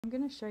I'm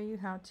going to show you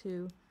how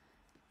to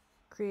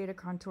create a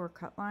contour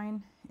cut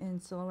line in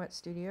Silhouette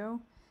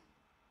Studio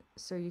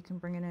so you can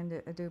bring it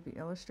into Adobe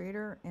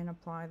Illustrator and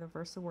apply the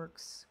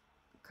VersaWorks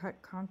cut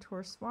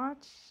contour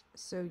swatch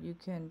so you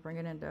can bring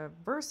it into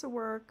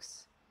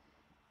VersaWorks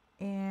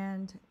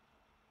and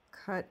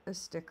cut a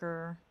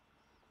sticker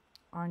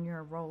on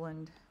your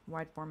Roland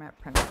wide format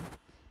printer.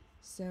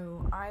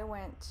 So I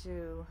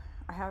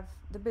have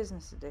the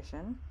business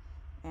edition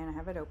and I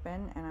have it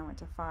open, and I went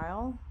to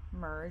File,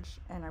 Merge,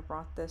 and I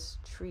brought this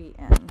tree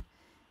in.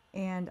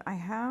 And I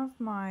have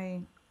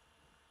my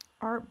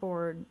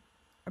artboard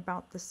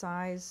about the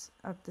size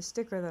of the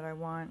sticker that I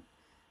want,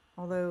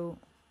 although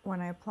when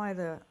I apply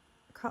the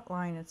cut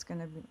line it's going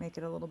to make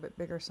it a little bit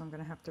bigger, so I'm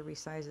going to have to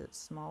resize it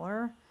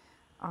smaller.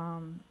 I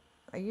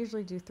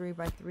usually do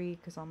 3x3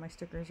 because all my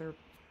stickers are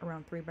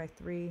around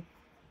 3x3.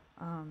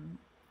 And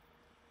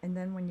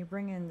then when you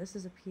bring in, this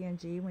is a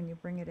PNG, when you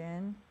bring it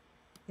in,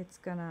 it's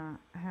gonna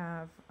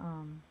have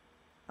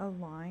a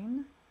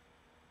line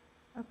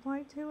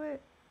applied to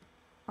it.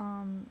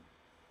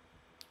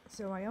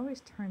 So I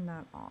always turn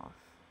that off.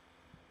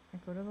 I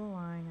go to the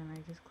line and I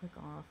just click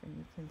off, and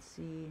you can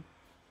see it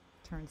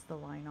turns the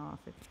line off.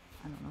 I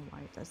don't know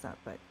why it does that,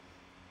 but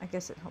I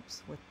guess it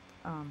helps with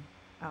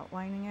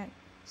outlining it.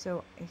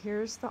 So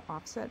here's the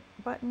offset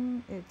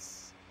button.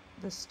 It's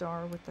the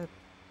star with the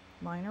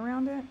line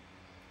around it.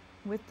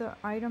 With the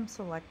item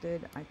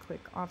selected, I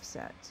click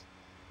offset.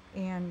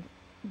 And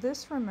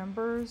this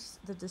remembers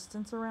the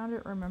distance around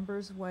it,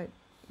 remembers what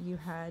you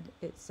had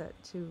it set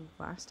to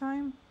last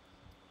time.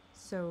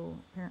 So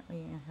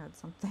apparently I had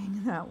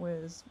something that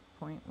was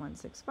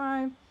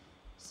 0.165.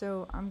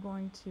 So I'm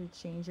going to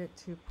change it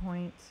to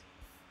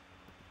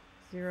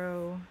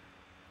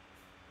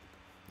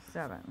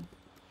 0.07.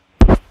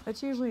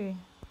 That's usually,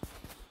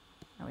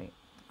 oh wait,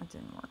 that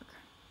didn't work.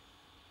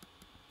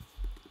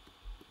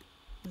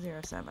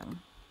 0.7.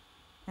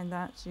 And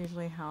that's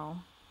usually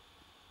how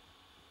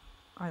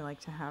I like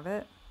to have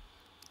it.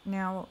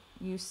 Now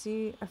you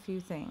see a few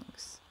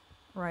things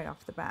right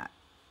off the bat.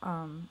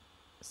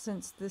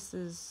 Since this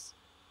is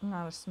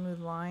not a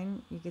smooth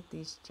line, you get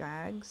these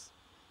jags,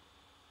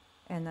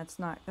 and that's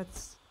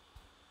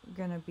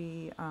gonna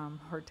be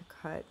hard to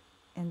cut.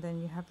 And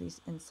then you have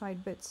these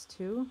inside bits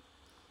too.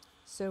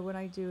 So what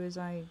I do is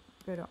I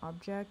go to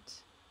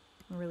Object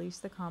and release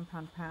the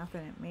compound path,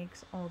 and it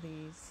makes all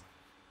these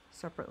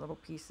separate little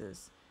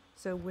pieces.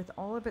 So with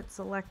all of it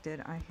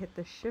selected, I hit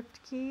the Shift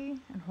key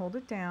and hold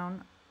it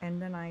down,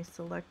 and then I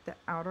select the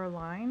outer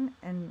line,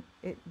 and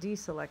it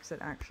deselects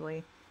it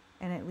actually,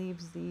 and it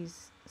leaves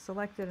these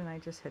selected, and I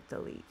just hit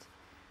delete.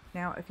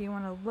 Now if you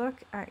want to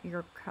look at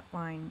your cut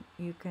line,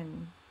 you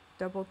can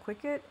double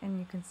click it and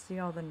you can see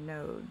all the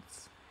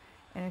nodes.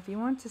 And if you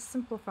want to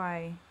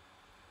simplify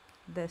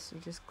this, you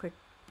just click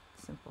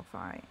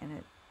simplify, and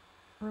it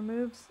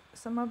removes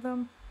some of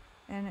them,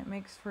 and it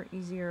makes for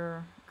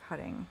easier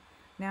cutting.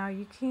 Now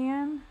you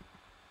can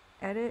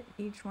edit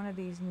each one of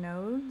these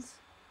nodes,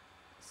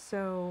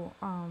 so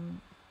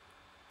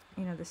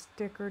you know, the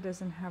sticker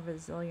doesn't have a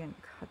zillion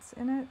cuts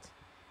in it,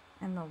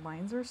 and the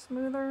lines are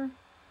smoother.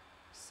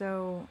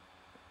 So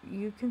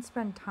you can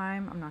spend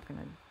time, I'm not going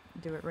to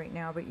do it right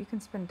now, but you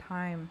can spend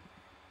time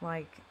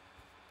like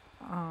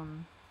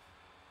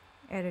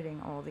editing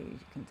all these.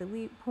 You can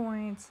delete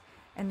points,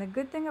 and the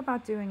good thing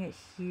about doing it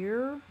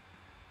here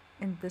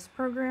in this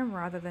program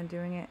rather than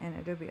doing it in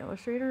Adobe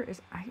Illustrator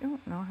is I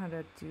don't know how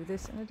to do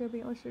this in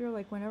Adobe Illustrator.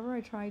 Like whenever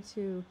I try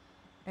to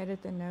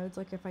edit the nodes,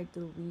 like if I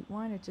delete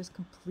one, it just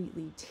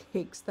completely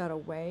takes that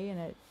away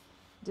and it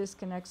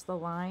disconnects the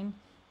line.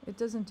 It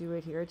doesn't do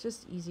it here. It's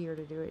just easier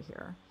to do it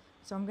here.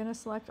 So I'm going to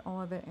select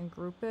all of it and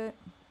group it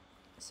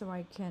so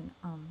I can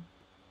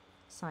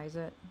size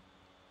it.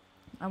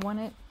 I want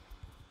it,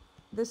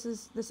 this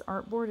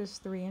artboard is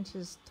 3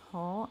 inches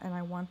tall, and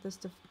I want this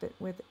to fit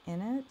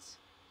within it.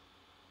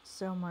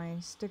 So my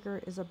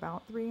sticker is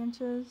about 3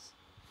 inches.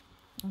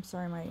 I'm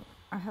sorry,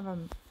 I have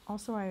an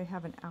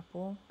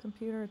Apple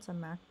computer. It's a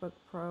MacBook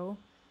Pro.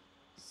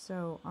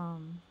 So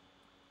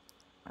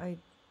I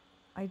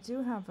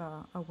do have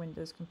a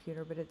Windows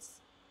computer, but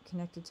it's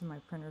connected to my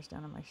printers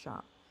down in my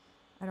shop.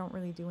 I don't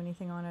really do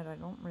anything on it. I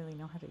don't really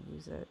know how to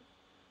use it.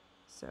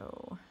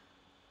 So,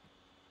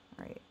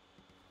 alright,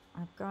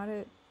 I've got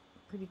it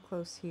pretty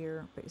close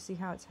here, but you see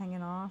how it's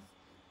hanging off?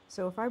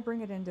 So if I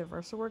bring it into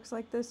VersaWorks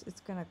like this, it's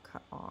gonna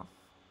cut off.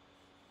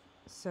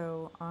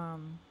 So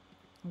I'm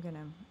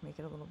gonna make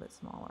it a little bit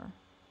smaller.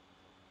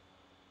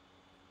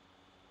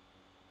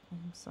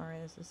 I'm sorry,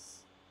 this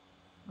is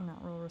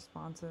not real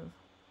responsive.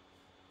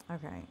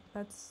 Okay,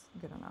 that's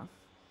good enough.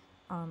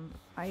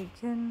 I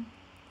can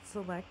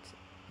select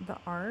the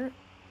art.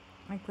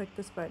 I click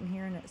this button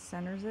here and it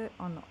centers it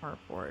on the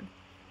artboard.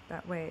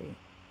 That way,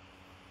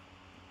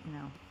 you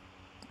know,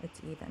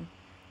 it's even.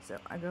 So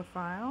I go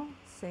File,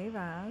 Save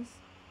As,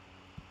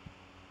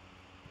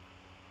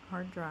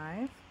 Hard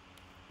Drive,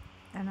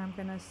 and I'm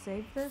going to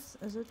save this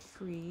as a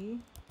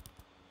tree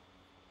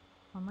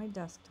on my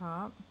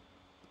desktop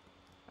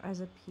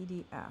as a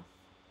PDF.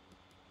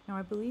 Now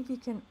I believe you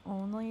can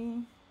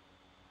only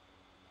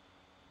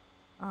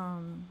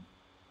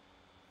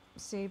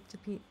saved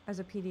to as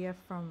a PDF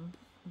from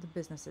the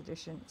business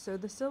edition. So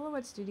the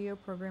Silhouette Studio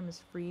program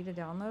is free to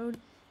download,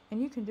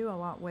 and you can do a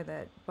lot with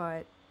it,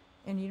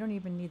 and you don't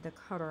even need the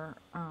cutter,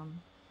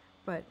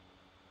 but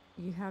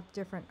you have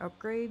different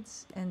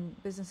upgrades,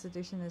 and business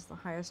edition is the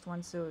highest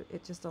one, so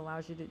it just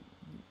allows you to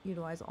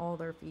utilize all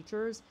their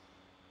features.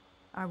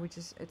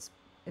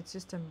 It's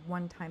just a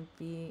one-time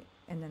fee,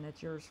 and then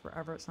it's yours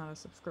forever. It's not a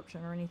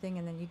subscription or anything,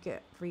 and then you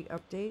get free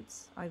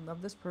updates. I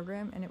love this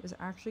program, and it was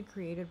actually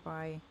created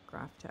by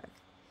GraphTech.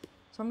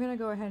 So I'm going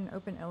to go ahead and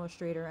open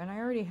Illustrator, and I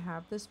already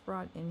have this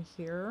brought in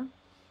here.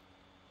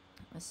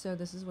 So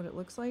this is what it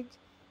looks like.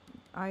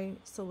 I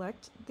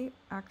select the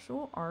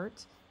actual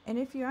art, and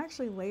if you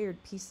actually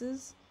layered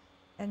pieces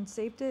and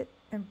saved it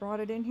and brought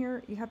it in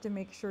here, you have to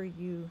make sure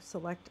you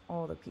select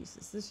all the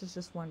pieces. This is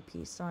just one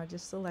piece, so I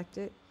just select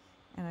it,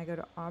 and I go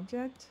to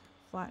Object,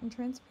 Flatten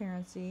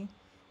Transparency,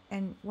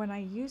 and when I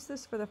use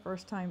this for the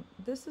first time,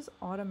 this is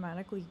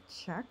automatically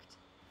checked.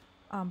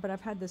 But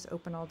I've had this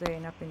open all day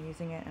and I've been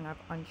using it, and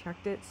I've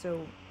unchecked it,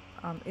 so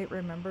it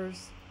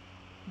remembers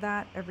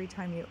that every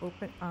time you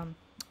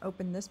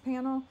open this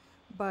panel.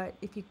 But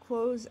if you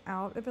close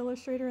out of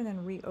Illustrator and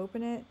then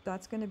reopen it,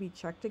 that's going to be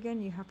checked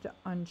again. You have to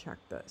uncheck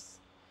this.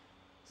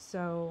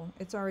 So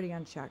it's already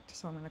unchecked,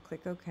 so I'm going to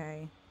click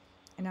OK.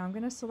 And now I'm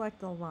going to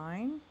select the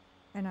line,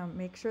 and I'll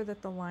make sure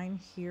that the line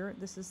here,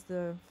 this is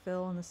the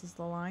fill and this is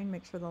the line,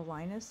 make sure the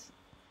line is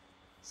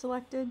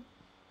selected.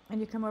 And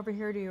you come over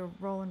here to your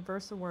Roll in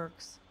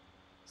VersaWorks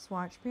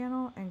swatch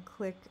panel and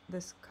click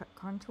this cut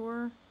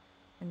contour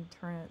and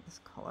turn it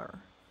this color.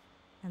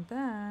 And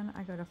then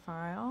I go to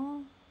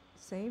File,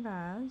 Save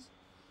As,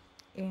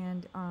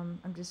 and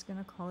I'm just going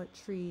to call it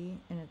Tree,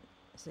 and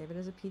save it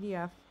as a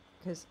PDF,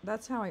 because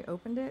that's how I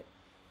opened it.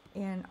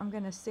 And I'm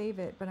going to save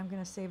it, but I'm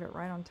going to save it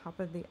right on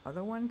top of the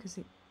other one, because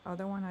the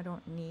other one I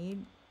don't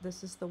need.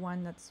 This is the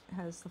one that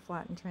has the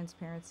flattened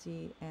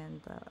transparency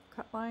and the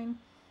cut line.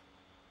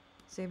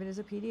 Save it as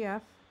a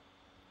PDF,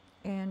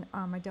 and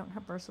I don't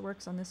have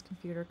VersaWorks on this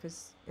computer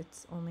because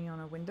it's only on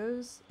a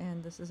Windows,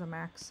 and this is a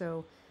Mac,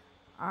 so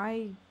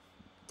I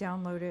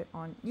download it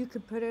on, you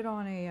could put it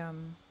on a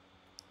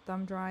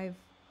thumb drive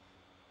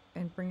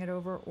and bring it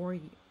over, or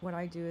what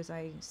I do is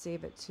I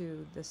save it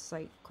to this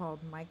site called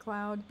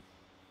MyCloud.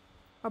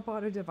 I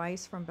bought a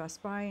device from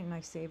Best Buy, and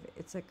I save it,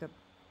 it's like a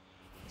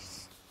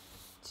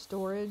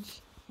storage,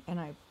 and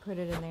I put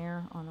it in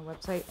there on the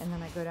website, and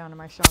then I go down to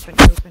my shop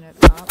and open it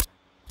up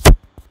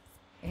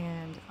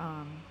and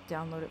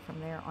download it from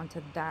there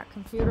onto that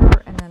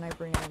computer, and then I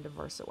bring it into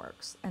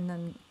VersaWorks, and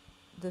then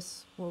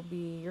this will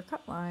be your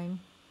cut line.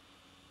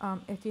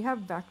 If you have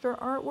vector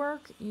artwork,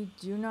 you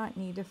do not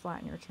need to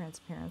flatten your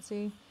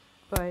transparency,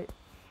 but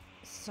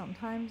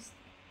sometimes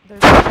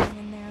there's something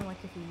in there, like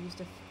if you used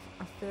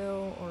a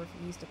fill or if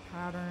you used a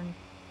pattern.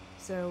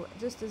 So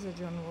just as a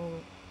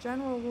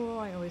general rule,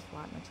 I always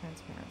flatten the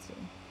transparency.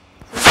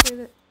 So hopefully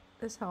that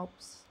this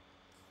helps.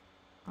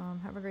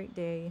 Have a great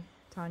day.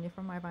 Tanya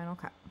from My Vinyl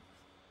Cut.